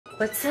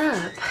What's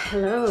up?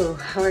 Hello,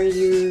 how are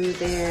you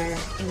there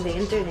in the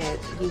internet,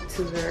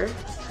 YouTuber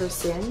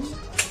person?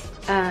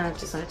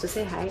 Just wanted to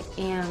say hi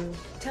and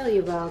tell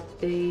you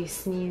about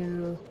this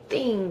new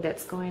thing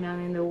that's going on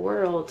in the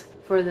world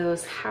for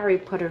those Harry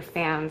Potter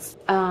fans.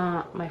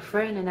 My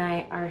friend and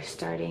I are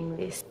starting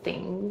this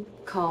thing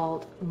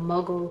called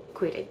Muggle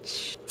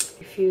Quidditch.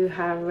 If you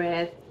have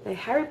read the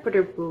Harry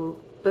Potter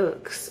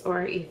books,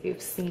 or if you've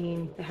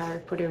seen the Harry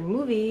Potter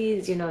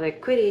movies, you know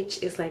that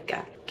Quidditch is like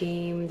a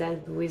game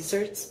that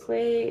wizards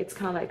play. It's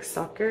kind of like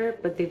soccer,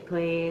 but they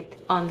play it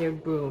on their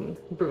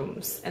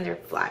brooms and they're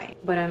flying.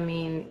 But I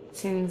mean,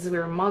 since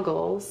we're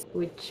muggles,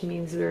 which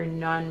means we're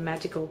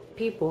non-magical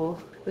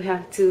people, we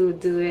have to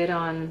do it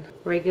on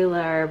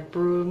regular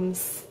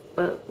brooms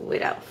but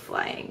without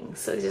flying.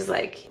 So it's just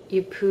like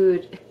you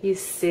pretend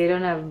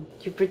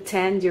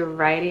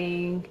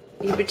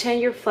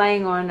you're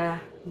flying on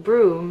a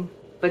broom,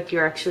 but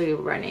you're actually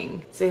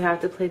running. So you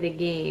have to play the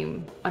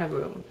game on a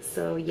broom.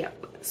 So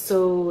yep.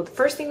 So the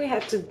first thing we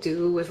had to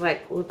do was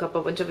like look up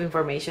a bunch of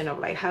information of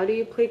like, how do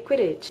you play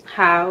Quidditch?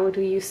 How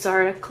do you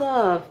start a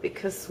club?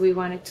 Because we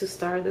wanted to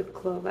start the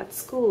club at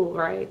school,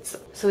 right?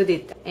 So we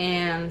did that.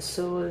 And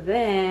so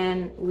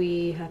then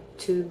we had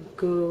to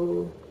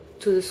go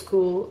to the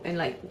school and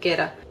like get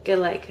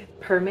like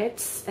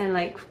permits and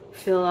like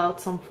fill out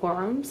some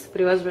forms.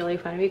 But it was really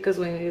funny because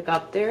when we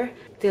got there,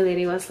 the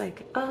lady was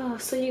like, oh,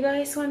 so you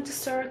guys want to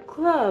start a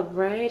club,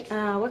 right?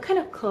 What kind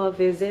of club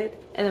is it?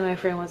 And then my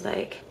friend was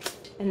like,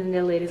 and then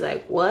the lady's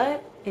like,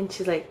 what? And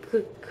she's like,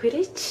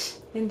 Quidditch?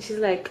 And she's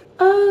like,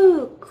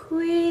 oh,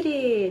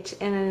 Quidditch.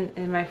 And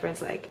my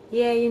friend's like,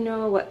 yeah, you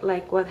know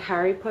what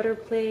Harry Potter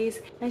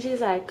plays? And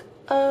she's like,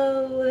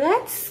 oh,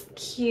 that's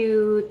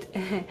cute.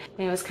 And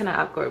it was kind of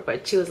awkward,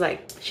 but she was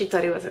like, she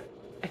thought it was a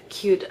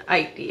cute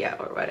idea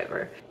or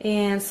whatever.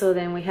 And so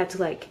then we had to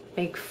like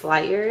make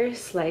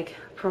flyers like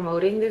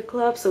promoting the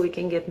club so we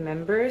can get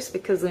members,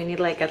 because we need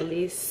like at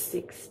least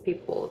 6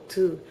 people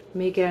to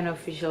make it an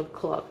official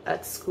club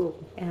at school.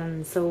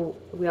 And so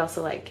we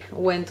also like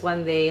went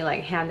one day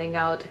like handing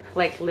out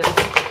like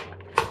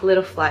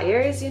little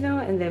flyers, you know,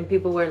 and then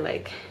people were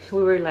like,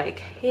 we were like,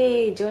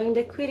 hey, join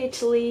the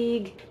Quidditch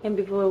League. And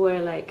people were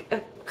like,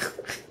 I'm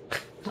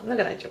not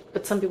gonna joke,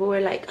 but some people were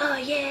like, oh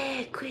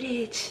yeah,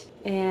 Quidditch.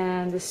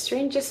 And the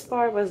strangest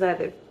part was that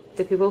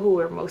the people who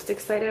were most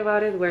excited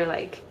about it were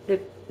like the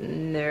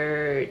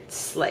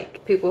nerds,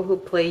 like people who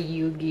play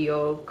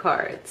Yu-Gi-Oh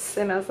cards.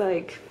 And I was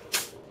like,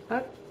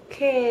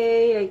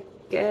 okay, I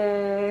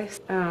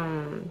guess.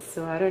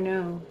 So I don't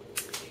know.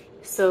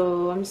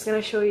 So I'm just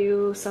gonna show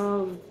you some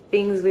of the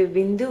things we've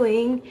been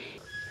doing.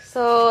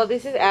 So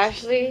this is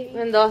Ashley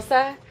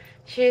Mendoza.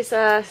 She's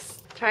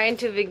trying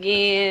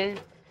to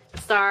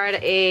start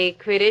a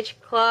Quidditch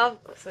club.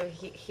 So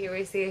here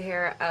we see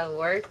her at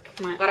work.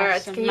 Can you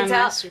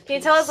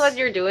tell us what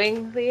you're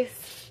doing, please?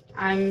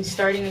 I'm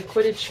starting a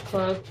Quidditch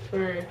club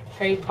for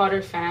Harry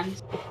Potter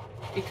fans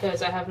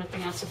because I have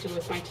nothing else to do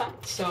with my time.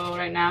 So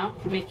right now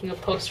I'm making a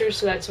poster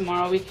so that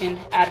tomorrow we can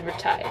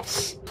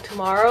advertise.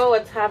 Tomorrow?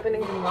 What's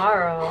happening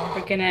tomorrow?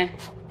 We're gonna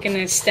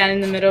stand in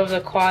the middle of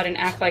the quad and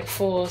act like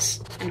fools,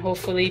 and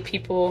hopefully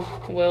people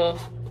will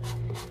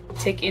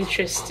take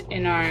interest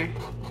in our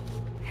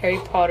Harry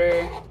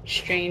Potter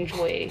strange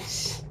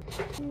ways.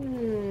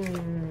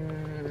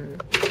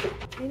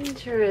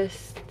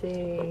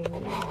 Interesting.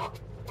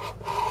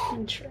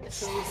 Interesting.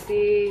 So you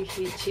see,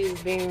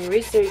 she's been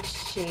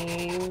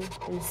researching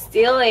and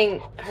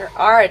stealing her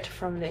art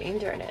from the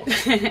internet.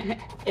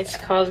 It's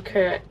called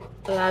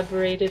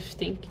collaborative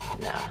thinking.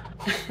 No,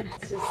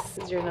 it's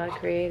just you're not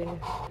creative.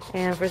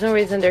 And for some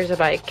reason, there's a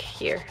bike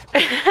here.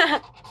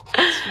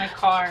 It's my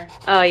car.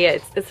 Oh yeah,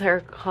 it's her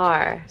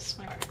car. It's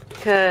my car.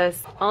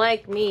 Because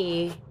unlike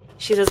me,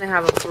 she doesn't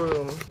have a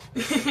broom.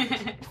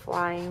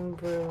 Flying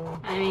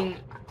broom. I mean,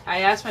 I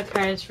asked my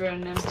parents for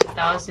an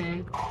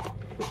M2000,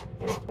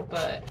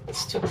 but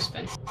it's too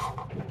expensive.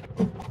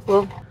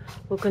 We'll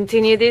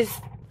continue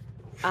this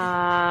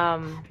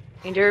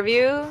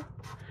interview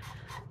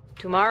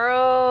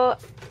tomorrow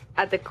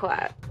at the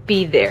quad.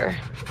 Be there.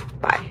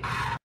 Bye.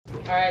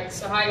 Alright,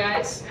 so hi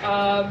guys.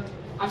 I'm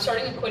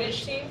starting a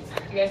Quidditch team.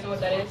 You guys know what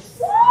that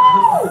is?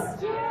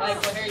 Like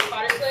what Harry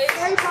Potter plays?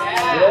 Harry Potter.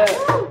 Yeah.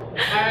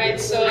 Alright,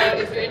 so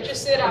if you're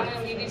interested, I'm going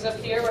to leave these up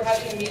here. We're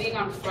having a meeting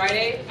on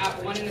Friday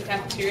at 1 in the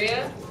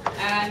cafeteria.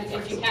 And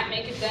if you can't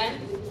make it then,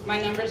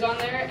 my number's on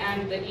there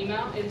and the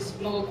email is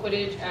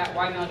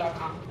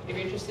mugglequidditch@ymail.com. If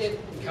you're interested,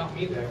 count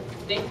me there.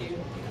 Thank you.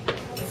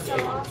 That's so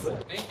awesome.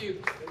 Thank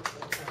you.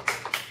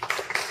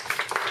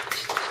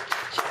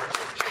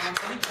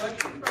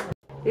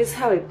 This is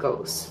how it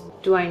goes.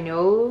 Do I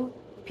know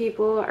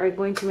people are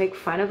going to make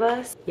fun of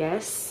us?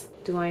 Yes.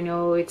 Do I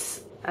know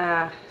it's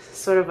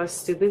sort of a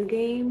stupid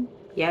game?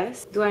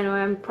 Yes. Do I know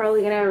I'm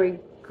probably gonna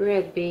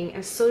regret being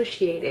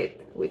associated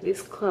with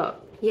this club?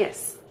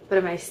 Yes. But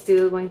am I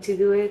still going to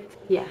do it?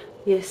 Yeah.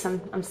 Yes,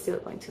 I'm still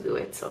going to do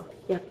it. So,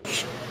 yep.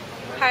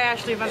 Hi,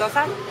 Ashley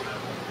Mendoza.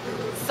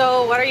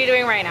 So, what are you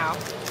doing right now?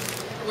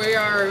 We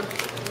are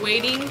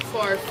waiting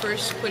for our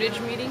first Quidditch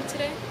meeting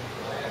today.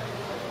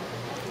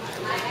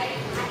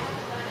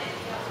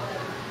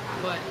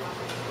 What?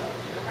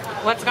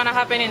 What's gonna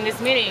happen in this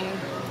meeting?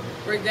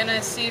 We're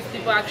gonna see if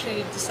people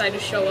actually decide to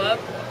show up.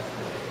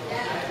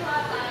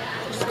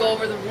 Just go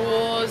over the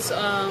rules.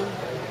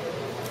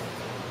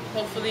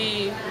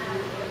 Hopefully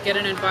get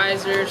an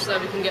advisor so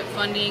that we can get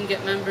funding,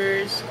 get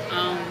members.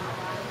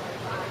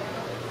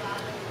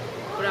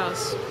 What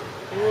else?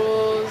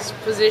 Rules,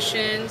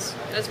 positions.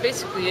 That's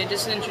basically it.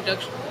 Just an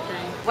introduction.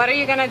 What are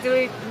you gonna do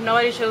if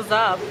nobody shows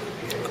up?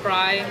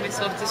 Cry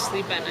myself to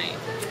sleep at night.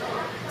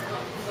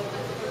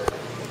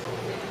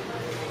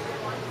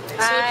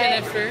 So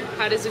Jennifer,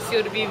 how does it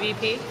feel to be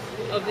VP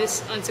of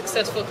this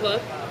unsuccessful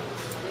club?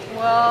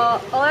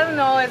 Well, all I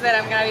know is that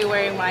I'm gonna be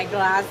wearing my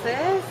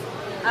glasses,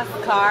 a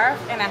scarf,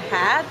 and a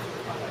hat,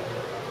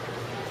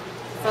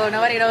 so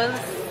nobody knows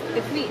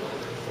it's me.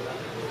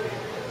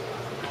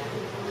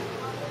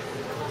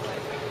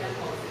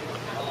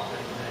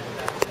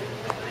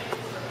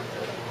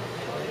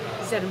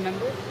 Is that a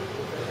member?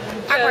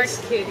 Awkward.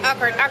 Just kidding.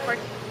 Awkward, awkward.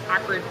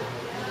 Awkward.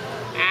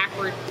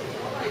 Awkward.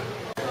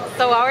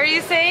 So what were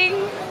you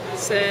saying?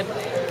 Said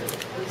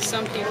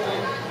some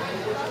people,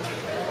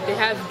 they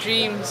have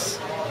dreams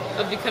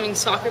of becoming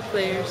soccer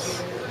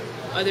players.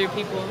 Other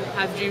people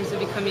have dreams of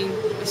becoming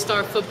a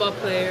star football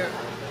player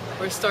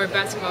or a star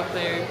basketball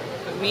player.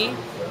 But me,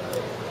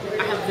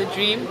 I have the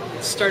dream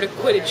to start a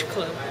Quidditch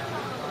club.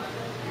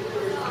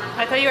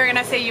 I thought you were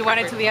gonna say you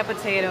wanted to be a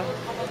potato.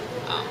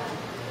 Oh,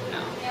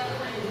 no.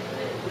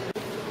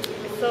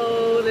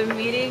 So the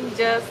meeting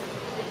just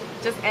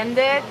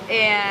ended,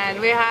 and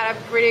we had a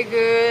pretty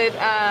good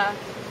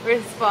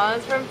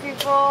response from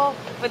people,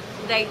 but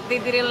like they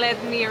didn't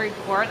let me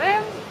record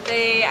them.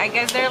 I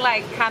guess they're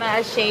like kind of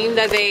ashamed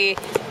that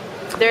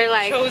they're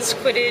like Chose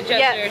Quidditch as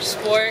their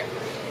sport.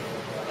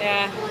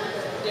 Yeah,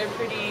 they're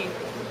pretty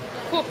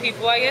cool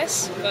people, I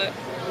guess, but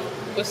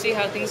we'll see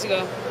how things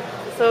go.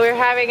 So we're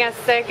having a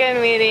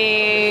second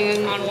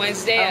meeting On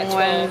Wednesday at 12.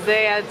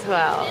 Wednesday at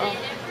 12.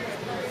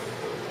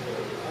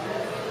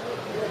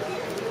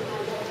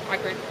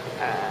 Awkward.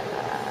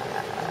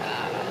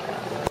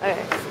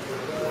 Okay.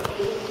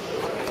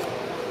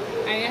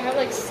 I have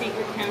like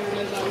secret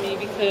cameras on me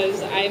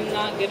because I'm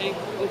not good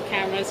with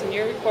cameras and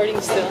you're recording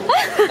still.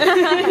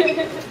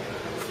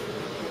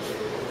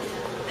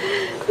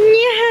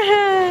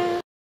 Yeah.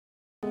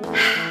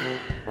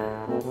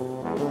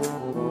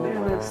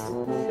 What else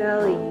to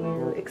tell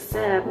you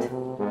except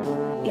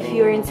if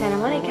you're in Santa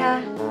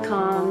Monica,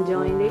 come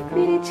join the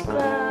Quidditch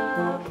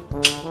Club.